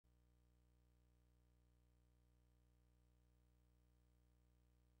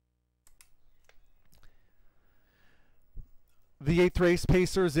The 8th race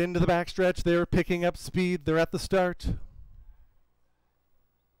pacers into the backstretch. They're picking up speed. They're at the start.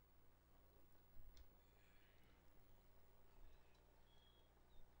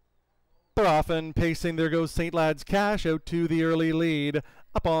 They're often pacing. There goes St. Lad's Cash out to the early lead.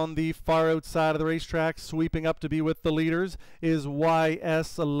 Up on the far outside of the racetrack, sweeping up to be with the leaders, is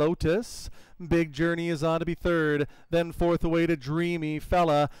YS Lotus. Big Journey is on to be third. Then fourth away to Dreamy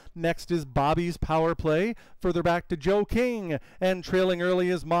Fella. Next is Bobby's Power Play. Further back to Joe King. And trailing early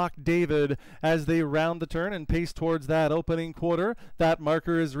is Mock David. As they round the turn and pace towards that opening quarter, that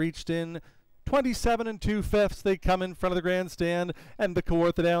marker is reached in 27 2/5. They come in front of the grandstand, and the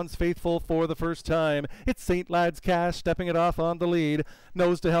Kawartha Downs faithful for the first time. It's St. Lad's Cash stepping it off on the lead.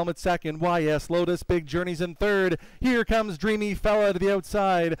 Nose to helmet second. YS Lotus. Big Journey's in third. Here comes Dreamy Fella to the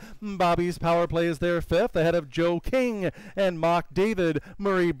outside. Bobby's Power Play is there fifth, ahead of Joe King and Mock David.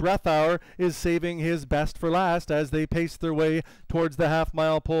 Murray Breathour is saving his best for last as they pace their way towards the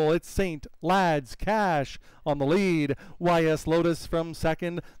half-mile pole. It's St. Lad's Cash on the lead. YS Lotus from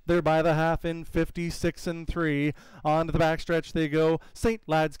second. They're by the half in 56 3. On to the backstretch they go. St.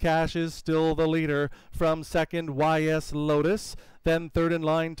 Lad's Cash is still the leader. From second, YS Lotus. Then third in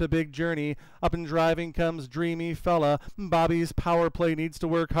line to Big Journey. Up and driving comes Dreamy Fella. Bobby's Power Play needs to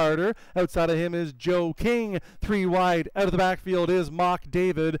work harder. Outside of him is Joe King. 3 wide. Out of the backfield is Mock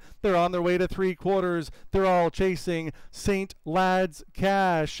David. They're on their way to 3/4. They're all chasing St. Lad's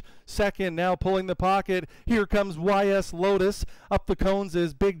Cash. Second, now pulling the pocket. Here comes YS Lotus. Up the cones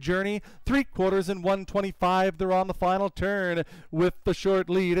is Big Journey. 3/4 and 125. They're on the final turn with the short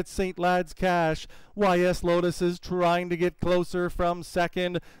lead. It's St. Lad's Cash. YS Lotus is trying to get closer from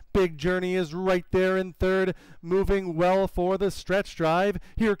second. Big Journey is right there in third, moving well for the stretch drive.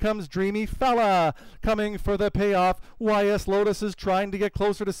 Here comes Dreamy Fella coming for the payoff. YS Lotus is trying to get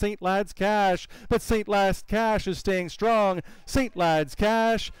closer to St. Lad's Cash, but St. Lad's Cash is staying strong. St. Lad's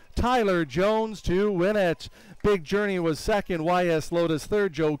Cash, Tyler Jones to win it. Big Journey was second, YS Lotus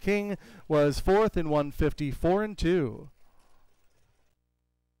third, Joe King was fourth in 154 2.